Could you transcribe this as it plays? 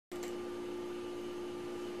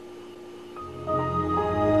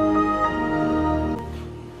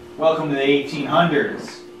Welcome to the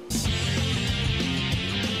 1800s.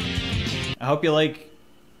 I hope you like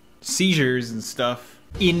seizures and stuff.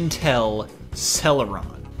 Intel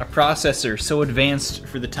Celeron, a processor so advanced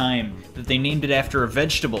for the time that they named it after a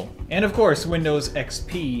vegetable. And of course, Windows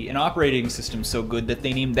XP, an operating system so good that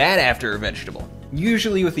they named that after a vegetable.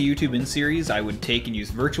 Usually with the YouTube in-series, I would take and use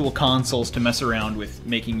virtual consoles to mess around with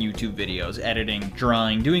making YouTube videos, editing,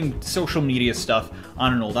 drawing, doing social media stuff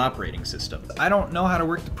on an old operating system. I don't know how to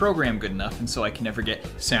work the program good enough, and so I can never get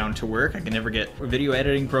sound to work, I can never get video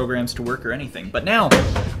editing programs to work or anything. But now,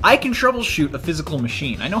 I can troubleshoot a physical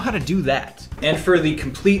machine. I know how to do that. And for the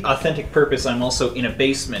complete authentic purpose, I'm also in a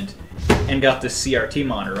basement and got this CRT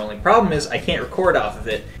monitor. Only problem is I can't record off of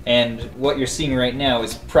it, and what you're seeing right now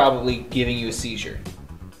is probably giving you a seizure.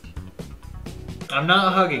 I'm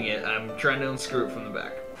not hugging it, I'm trying to unscrew it from the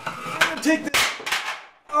back. I'm gonna take this.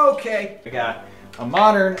 Okay. I got a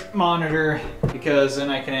modern monitor because then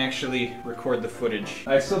I can actually record the footage.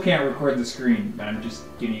 I still can't record the screen, but I'm just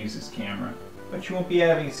gonna use this camera. But you won't be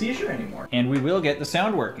having a seizure anymore. And we will get the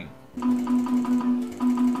sound working.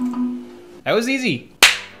 That was easy.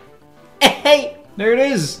 Hey! There it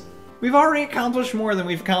is! We've already accomplished more than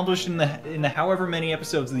we've accomplished in the however many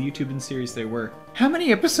episodes of the YouTube in-series there were. How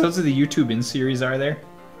many episodes of the YouTube in-series are there?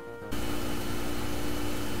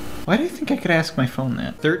 Why do you think I could ask my phone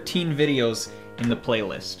that? 13 videos in the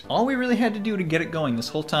playlist. All we really had to do to get it going this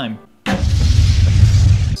whole time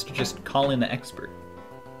is to just call in the expert.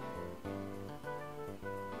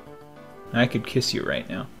 I could kiss you right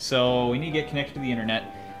now. So we need to get connected to the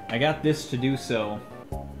internet. I got this to do so.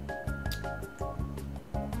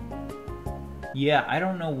 Yeah, I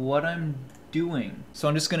don't know what I'm doing. So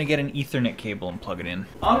I'm just gonna get an Ethernet cable and plug it in.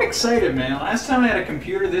 I'm excited, man. Last time I had a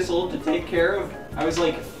computer this old to take care of, I was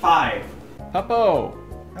like 5. Puppo,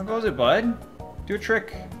 how goes it, bud? Do a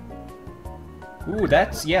trick. Ooh,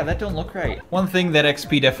 that don't look right. One thing that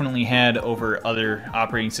XP definitely had over other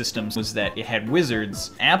operating systems was that it had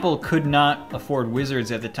wizards. Apple could not afford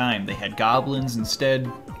wizards at the time. They had goblins instead.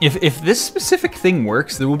 If this specific thing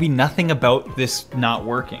works, there will be nothing about this not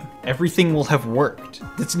working. Everything will have worked.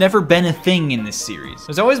 It's never been a thing in this series.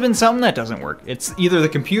 There's always been something that doesn't work. It's either the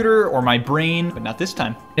computer or my brain, but not this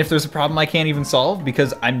time. If there's a problem I can't even solve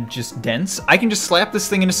because I'm just dense, I can just slap this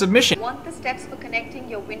thing into submission. Want the steps for connecting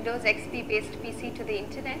your Windows XP based PC to the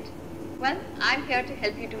internet? Well, I'm here to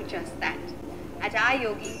help you do just that. At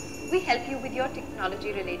iYogi, we help you with your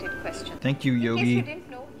technology related questions. Thank you, Yogi. In case you didn't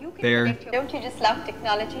know, you can There. connect your... Don't you just love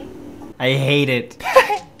technology? I hate it.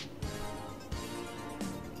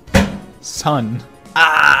 Son.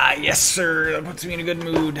 Ah, yes sir, that puts me in a good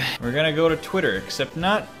mood. We're gonna go to Twitter, except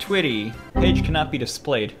not Twitty. Page cannot be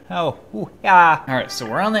displayed. Oh, ooh, yeah. All right, so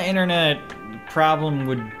we're on the internet. The problem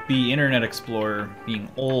would be Internet Explorer being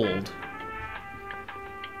old.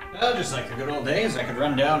 Well, just like the good old days, I could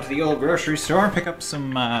run down to the old grocery store, pick up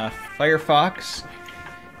some Firefox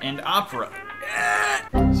and Opera.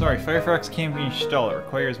 Sorry, Firefox can't be installed. It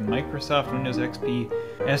requires Microsoft Windows XP,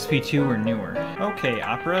 SP2 or newer. Okay,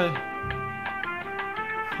 Opera.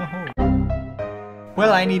 Oh.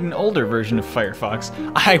 Well, I need an older version of Firefox.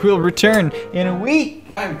 I will return in a week.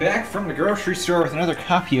 I'm back from the grocery store with another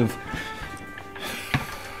copy of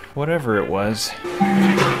whatever it was.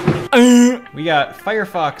 We got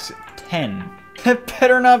Firefox 10. That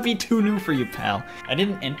better not be too new for you, pal. I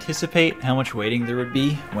didn't anticipate how much waiting there would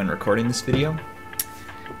be when recording this video,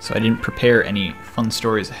 so I didn't prepare any fun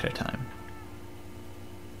stories ahead of time.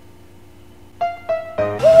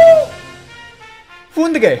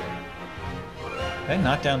 Fundige! Did I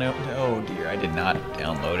not download? Oh dear, I did not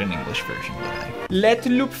download an English version, did I? Let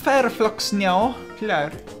loop Firefox now.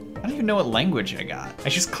 Klar. I don't even know what language I got. I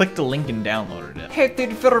just clicked the link and downloaded it.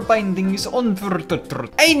 Headed for bindings on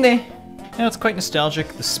Eine. Now it's quite nostalgic.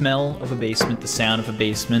 The smell of a basement, the sound of a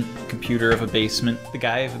basement, the computer of a basement, the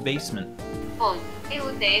guy of a basement. I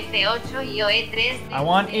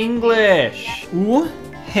want English. Who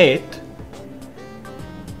hate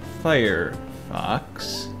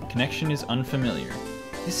Firefox? Connection is unfamiliar.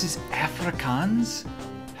 This is Afrikaans?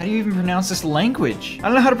 How do you even pronounce this language? I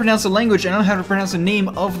don't know how to pronounce the language, I don't know how to pronounce the name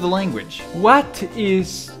of the language. What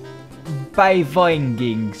is by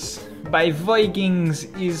Vikings? By Vikings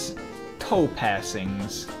is toe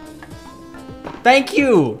passings. Thank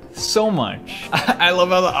you so much. I love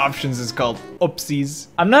how the options is called oopsies.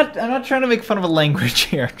 I'm not trying to make fun of a language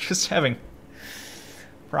here, I'm just having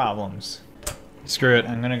problems. Screw it,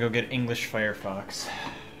 I'm gonna go get English Firefox.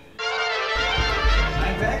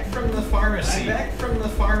 I'm back from the pharmacy.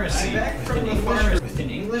 With an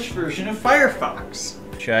English version of Firefox,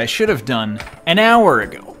 which I should have done an hour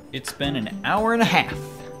ago. It's been an hour and a half.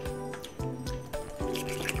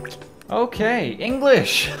 Okay,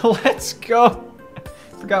 English. Let's go.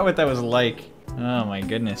 Forgot what that was like. Oh my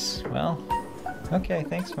goodness. Well, okay,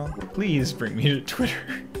 thanks, phone. Please bring me to Twitter.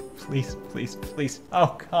 Please, please, please. Oh,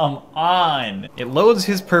 come on. It loads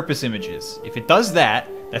his purpose images. If it does that,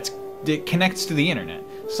 it connects to the internet.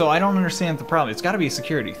 So I don't understand the problem. It's got to be a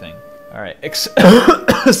security thing. All right,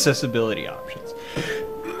 accessibility options.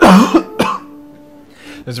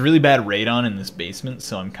 There's a really bad radon in this basement,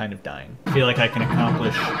 so I'm kind of dying. I feel like I can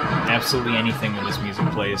accomplish absolutely anything when this music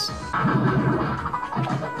plays.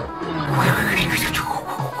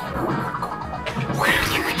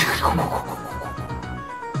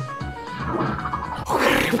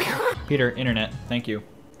 Peter, internet, thank you.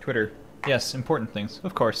 Twitter, yes, important things,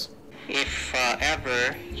 of course. If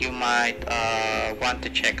ever you might want to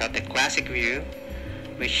check out the classic view,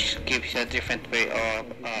 which gives you a different way of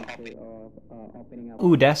opening up.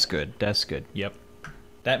 Ooh, that's good. That's good. Yep.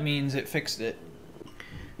 That means it fixed it.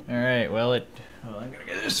 All right. Well, I'm gonna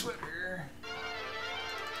get this sweater.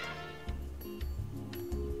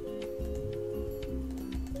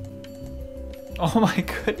 Oh my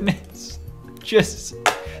goodness! Just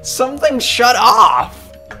something shut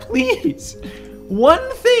off, please.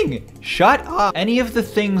 One thing, shut off. Any of the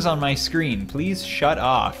things on my screen, please shut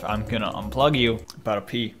off. I'm gonna unplug you. About to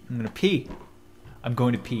pee. I'm gonna pee. I'm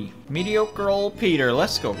going to pee. Mediocre old Peter,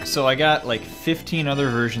 let's go. So I got like 15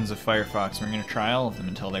 other versions of Firefox. We're gonna try all of them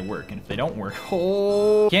until they work. And if they don't work,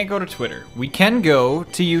 can't go to Twitter. We can go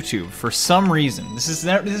to YouTube for some reason. This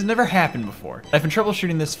has never happened before. I've been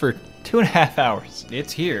troubleshooting this for 2.5 hours.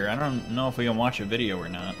 It's here. I don't know if we can watch a video or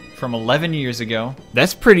not. From 11 years ago.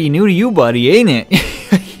 That's pretty new to you, buddy, ain't it?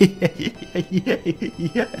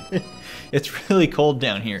 Yeah. It's really cold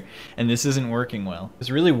down here, and this isn't working well. This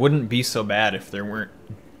really wouldn't be so bad if there weren't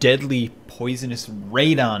deadly, poisonous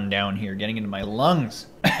radon down here getting into my lungs.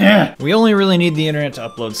 We only really need the internet to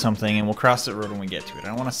upload something, and we'll cross that road when we get to it. I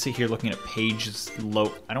don't want to sit here looking at pages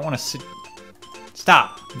load. I don't want to sit...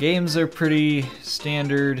 Stop! Games are pretty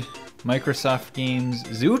standard. Microsoft games.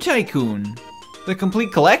 Zoo Tycoon! The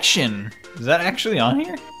complete collection! Is that actually on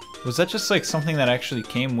here? Was that just like something that actually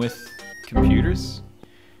came with computers?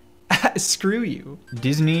 Screw you.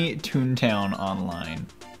 Disney Toontown Online.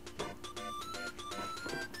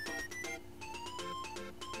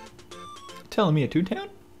 Telling me a Toontown?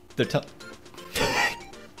 They're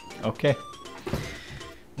okay.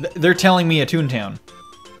 They're telling me a Toontown.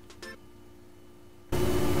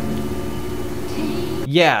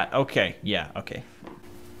 Yeah, okay,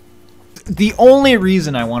 The only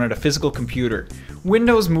reason I wanted a physical computer,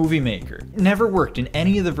 Windows Movie Maker, never worked in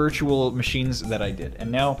any of the virtual machines that I did.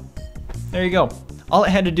 And now, there you go. All it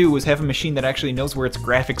had to do was have a machine that actually knows where its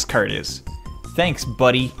graphics card is. Thanks,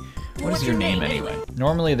 buddy. What is your name anyway?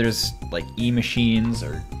 Normally there's like E-machines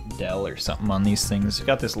or Dell or something on these things. It's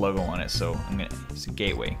got this logo on it, so it's a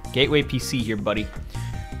gateway. Gateway PC here, buddy.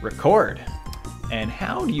 Record. And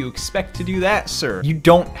how do you expect to do that, sir? You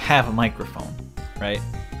don't have a microphone, right?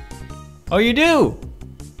 Oh, you do?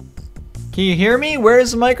 Can you hear me? Where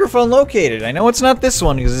is the microphone located? I know it's not this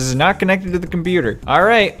one because this is not connected to the computer. All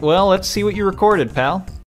right, well, let's see what you recorded, pal.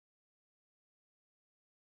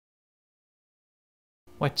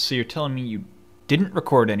 What, so you're telling me you didn't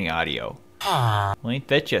record any audio? Well, ain't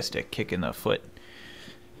that just a kick in the foot?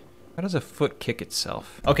 How does a foot kick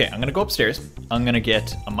itself? Okay, I'm gonna go upstairs. I'm gonna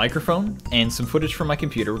get a microphone and some footage from my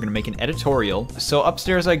computer. We're gonna make an editorial. So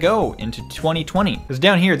upstairs I go into 2020. Because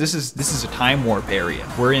down here, this is a time warp area.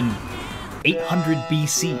 We're in 800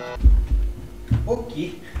 BC.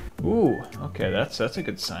 Okay. Ooh, okay, that's a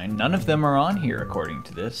good sign. None of them are on here according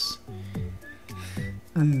to this.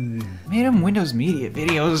 Made them Windows Media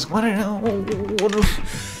videos. What I know.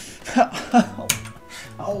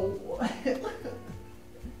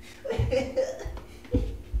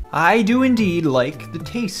 I do indeed like the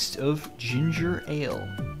taste of ginger ale.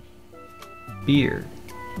 Beer.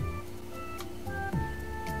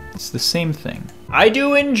 It's the same thing. I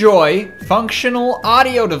do enjoy functional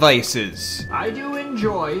audio devices. I do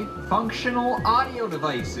enjoy functional audio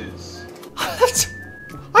devices.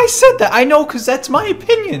 I said that. I know, because that's my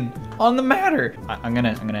opinion on the matter. I'm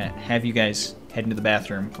gonna have you guys head into the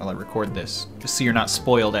bathroom while I record this, just so you're not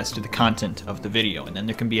spoiled as to the content of the video, and then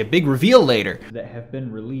there can be a big reveal later. That have been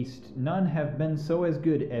released, none have been so as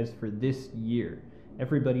good as for this year.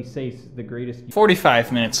 Everybody says the greatest.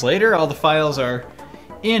 45 minutes later, all the files are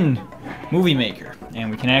in Movie Maker, and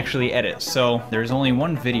we can actually edit. So there's only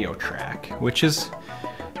one video track, which is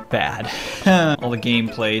bad. All the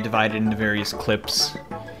gameplay divided into various clips,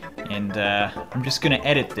 and I'm just gonna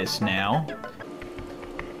edit this now.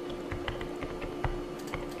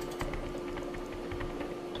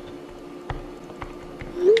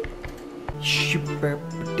 Would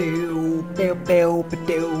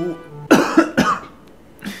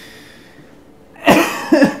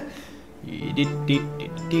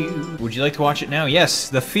you like to watch it now? Yes,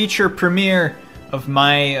 the feature premiere of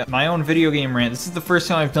my own video game rant. This is the first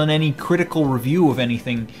time I've done any critical review of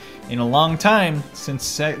anything in a long time,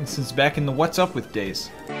 since back in the What's Up With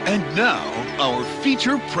days. And now, our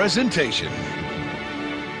feature presentation.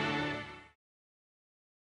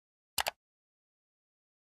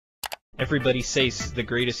 Everybody says the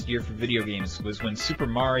greatest year for video games was when Super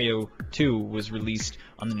Mario 2 was released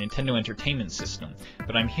on the Nintendo Entertainment System,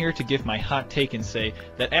 but I'm here to give my hot take and say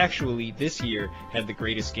that actually this year had the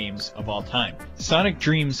greatest games of all time. Sonic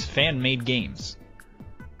Dreams fan-made games.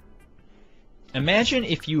 Imagine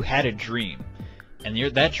if you had a dream, and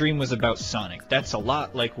that dream was about Sonic. That's a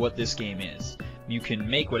lot like what this game is. You can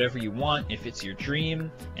make whatever you want if it's your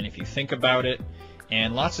dream, and if you think about it,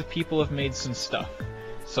 and lots of people have made some stuff.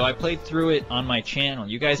 So I played through it on my channel.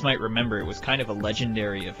 You guys might remember it was kind of a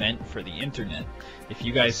legendary event for the internet. If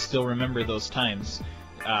you guys still remember those times,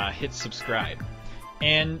 hit subscribe.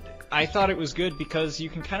 And I thought it was good because you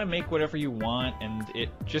can kind of make whatever you want and it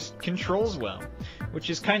just controls well. Which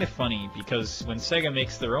is kind of funny because when Sega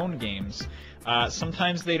makes their own games,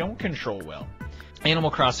 sometimes they don't control well.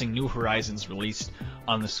 Animal Crossing New Horizons released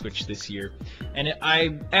on the Switch this year, and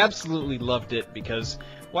I absolutely loved it because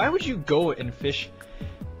why would you go and fish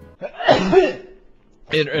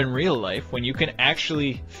in real life when you can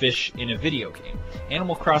actually fish in a video game?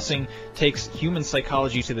 Animal Crossing takes human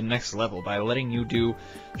psychology to the next level by letting you do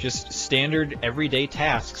just standard everyday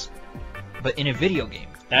tasks, but in a video game.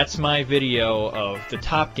 That's my video of the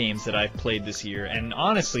top games that I've played this year, and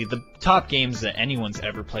honestly, the top games that anyone's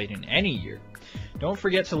ever played in any year. Don't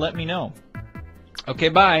forget to let me know. Okay,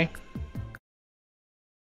 bye.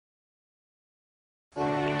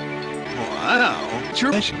 Wow.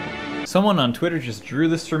 Someone on Twitter just drew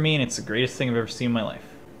this for me, and it's the greatest thing I've ever seen in my life.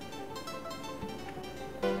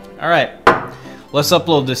 Alright, let's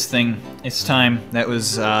upload this thing. It's time. That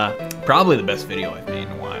was probably the best video I've made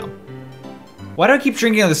in a while. Why do I keep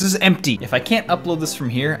drinking? This is empty. If I can't upload this from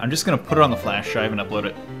here, I'm just gonna put it on the flash drive and upload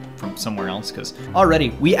it from somewhere else, because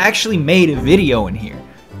already we actually made a video in here.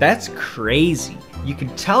 That's crazy. You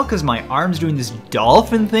can tell because my arm's doing this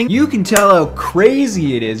dolphin thing. You can tell how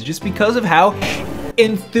crazy it is just because of how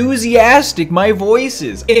enthusiastic my voice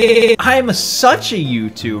is. I'm such a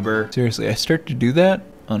YouTuber. Seriously, I start to do that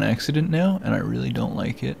on accident now, and I really don't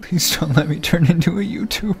like it. Please don't let me turn into a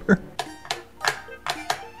YouTuber.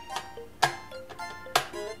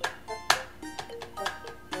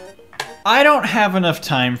 I don't have enough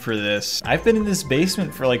time for this. I've been in this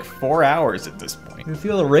basement for like 4 hours at this point. I can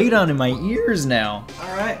feel the radon in my ears now.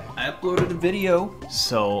 Alright, I uploaded a video.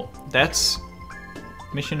 So that's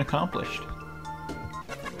mission accomplished.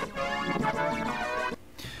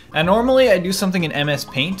 And normally I do something in MS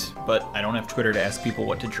Paint, but I don't have Twitter to ask people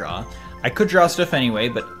what to draw. I could draw stuff anyway,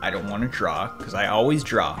 but I don't want to draw, because I always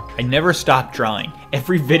draw. I never stop drawing.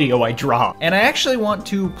 Every video I draw. And I actually want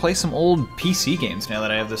to play some old PC games now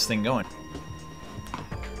that I have this thing going.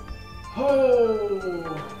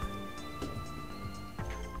 Oh!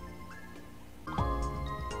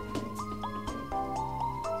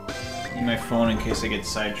 Need my phone in case I get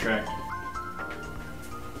sidetracked.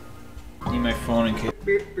 Need my phone in case...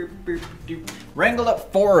 Wrangled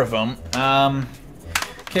up 4 of them.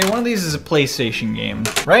 Okay, one of these is a PlayStation game.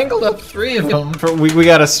 Wrangled up 3 of them. We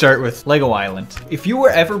gotta start with Lego Island. If you were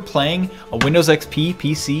ever playing a Windows XP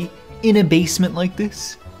PC in a basement like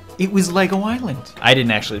this, it was Lego Island. I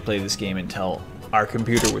didn't actually play this game until our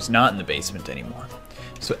computer was not in the basement anymore.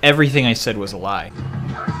 So everything I said was a lie.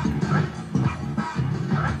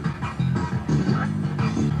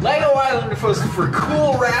 Lego Island was for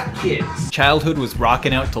cool rap kids. Childhood was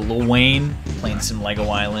rocking out to Lil Wayne, playing some Lego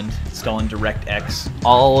Island, installing DirectX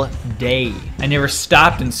all day. I never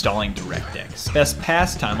stopped installing DirectX. Best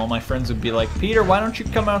pastime, all my friends would be like, Peter, why don't you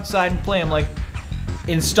come outside and play? I'm like,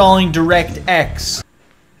 installing DirectX.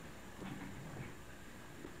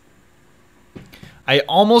 I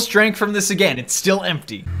almost drank from this again. It's still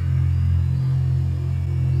empty.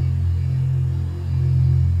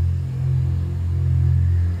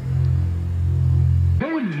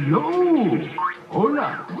 Hello!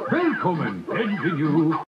 Hola! Welcome!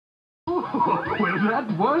 Bienvenue! Oh, well,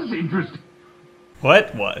 that was interesting.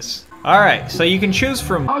 What was? Alright, so you can choose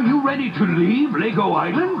from... Are you ready to leave Lego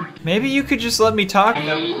Island? Maybe you could just let me talk.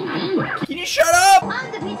 Can you shut up?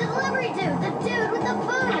 I'm the pizza delivery dude, the dude with the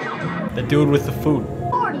food. The dude with the food.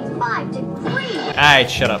 45 degrees.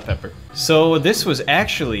 Alright, shut up, Pepper. So this was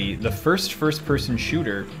actually the first-person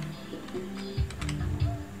shooter.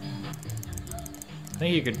 I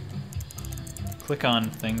think you could click on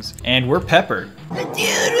things. And we're Pepper. The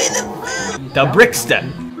dude with the food! The Brickster.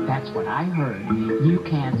 That's what I heard. You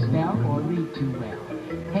can't spell or read too well.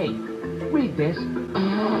 Hey, read this.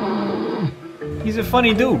 He's a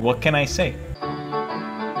funny dude, what can I say?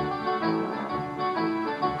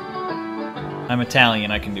 I'm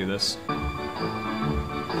Italian, I can do this.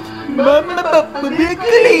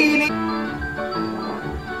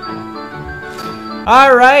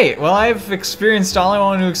 Alright, well I've experienced all I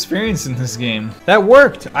want to experience in this game. That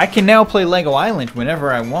worked! I can now play Lego Island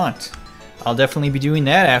whenever I want. I'll definitely be doing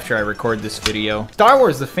that after I record this video. Star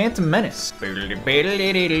Wars The Phantom Menace. Calibrate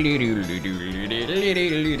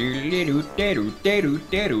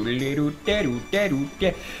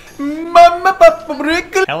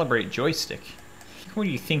joystick. What do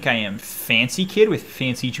you think I am, fancy kid with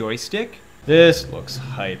fancy joystick? This looks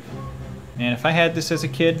hype. Man, if I had this as a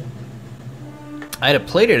kid, I'd have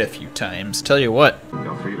played it a few times, tell you what.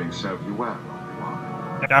 Your feelings serve you well,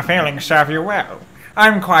 Obi-Wan. Your feelings serve you well.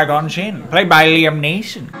 I'm Qui-Gon Jinn, played by Liam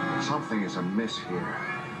Neeson. Something is amiss here.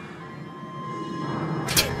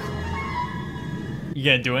 You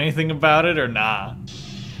gonna do anything about it or nah?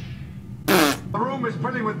 The room is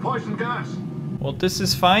filling with poison gas. Well, this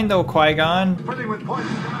is fine though, Qui-Gon. Filling with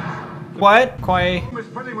poison gas. What? The room is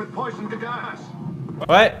filling with poison gas.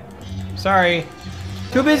 What? Sorry.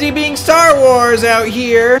 Too busy being Star Wars out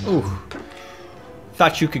here. Ooh.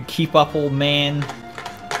 Thought you could keep up, old man.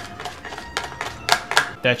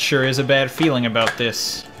 That sure is a bad feeling about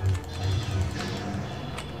this.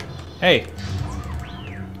 Hey.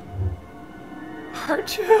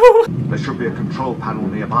 R2! There should be a control panel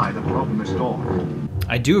nearby that will open this door.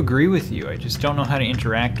 I do agree with you, I just don't know how to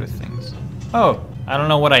interact with things. Oh, I don't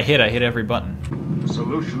know what I hit every button. The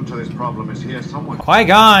solution to this problem is here somewhere.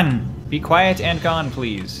 Qui-Gon! Be quiet and gone,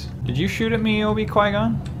 please. Did you shoot at me, Obi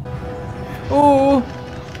Qui-Gon? Ooh!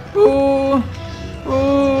 Ooh!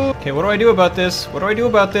 Ooh! Okay, what do I do about this? What do I do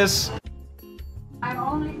about this? I'm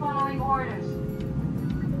only following orders.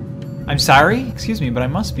 I'm sorry? Excuse me, but I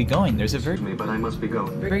must be going. There's a very, But I must be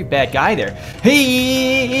going. very bad guy there.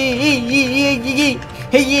 Hey!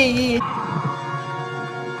 Hey!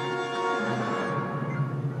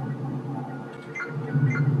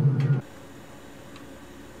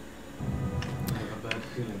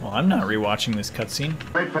 Well, I'm not rewatching this cutscene.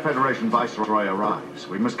 Great Federation Viceroy arrives.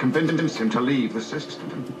 We must convince him to leave the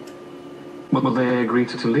system. Will they agree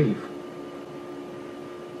to leave?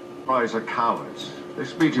 Viceroys are cowards.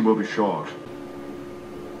 This meeting will be short.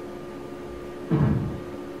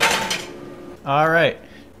 Alright.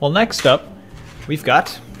 Well, next up, we've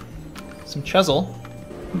got some Chesil.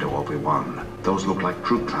 No, Obi-Wan. Those look like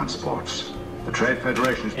troop transports. The Trade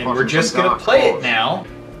Federation is And we're just gonna play it now.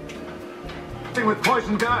 With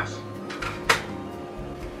poison gas.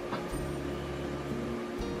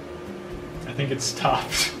 I think it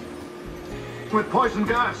stopped. With poison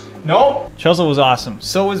gas. Nope. Chesil was awesome.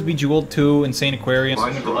 So was Bejeweled 2, Insane Aquarium,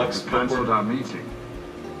 Viceroy has cancelled our meeting.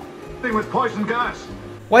 With poison gas.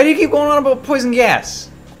 Why do you keep going on about poison gas?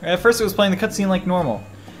 At first it was playing the cutscene like normal.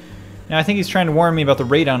 Now I think he's trying to warn me about the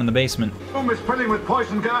radon in the basement. Room is filling with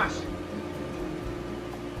poison gas.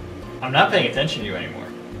 I'm not paying attention to you anymore.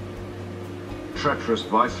 Treacherous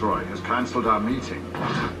Viceroy has cancelled our meeting.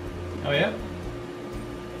 Oh yeah?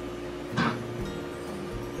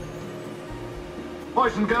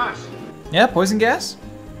 Poison gas. Yeah, poison gas?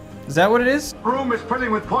 Is that what it is? Room is filling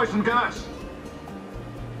with poison gas.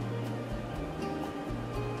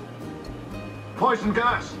 Poison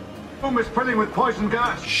gas. Room is filling with poison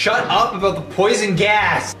gas. Shut up about the poison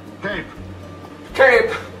gas! Cape. Cape!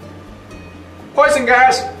 Poison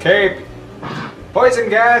gas! Cape! Poison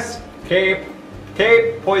gas! Cape!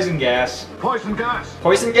 Cape! Poison gas! Poison gas.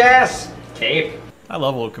 Poison gas! Cape! I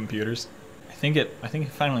love old computers. I think it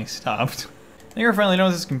finally stopped. I think I finally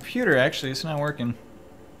know this computer actually, it's not working.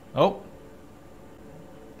 Oh.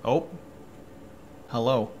 Oh.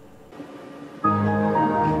 Hello.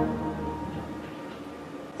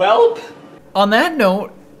 Welp. On that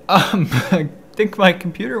note, I think my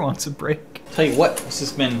computer wants a break. Tell you what, this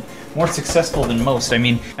has been more successful than most. I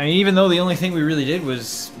mean, even though the only thing we really did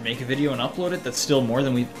was make a video and upload it, that's still more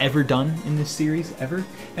than we've ever done in this series, ever.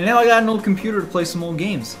 And now I got an old computer to play some old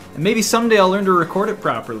games. And maybe someday I'll learn to record it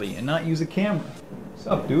properly and not use a camera. What's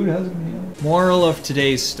up, dude? How's it going? Moral of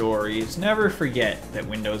today's story is never forget that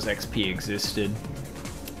Windows XP existed.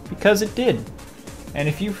 Because it did. And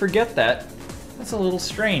if you forget that, that's a little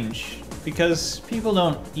strange. Because people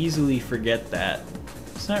don't easily forget that.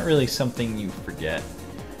 It's not really something you forget.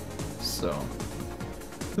 So,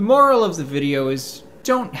 the moral of the video is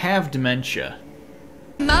don't have dementia.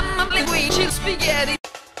 Mamma, spaghetti.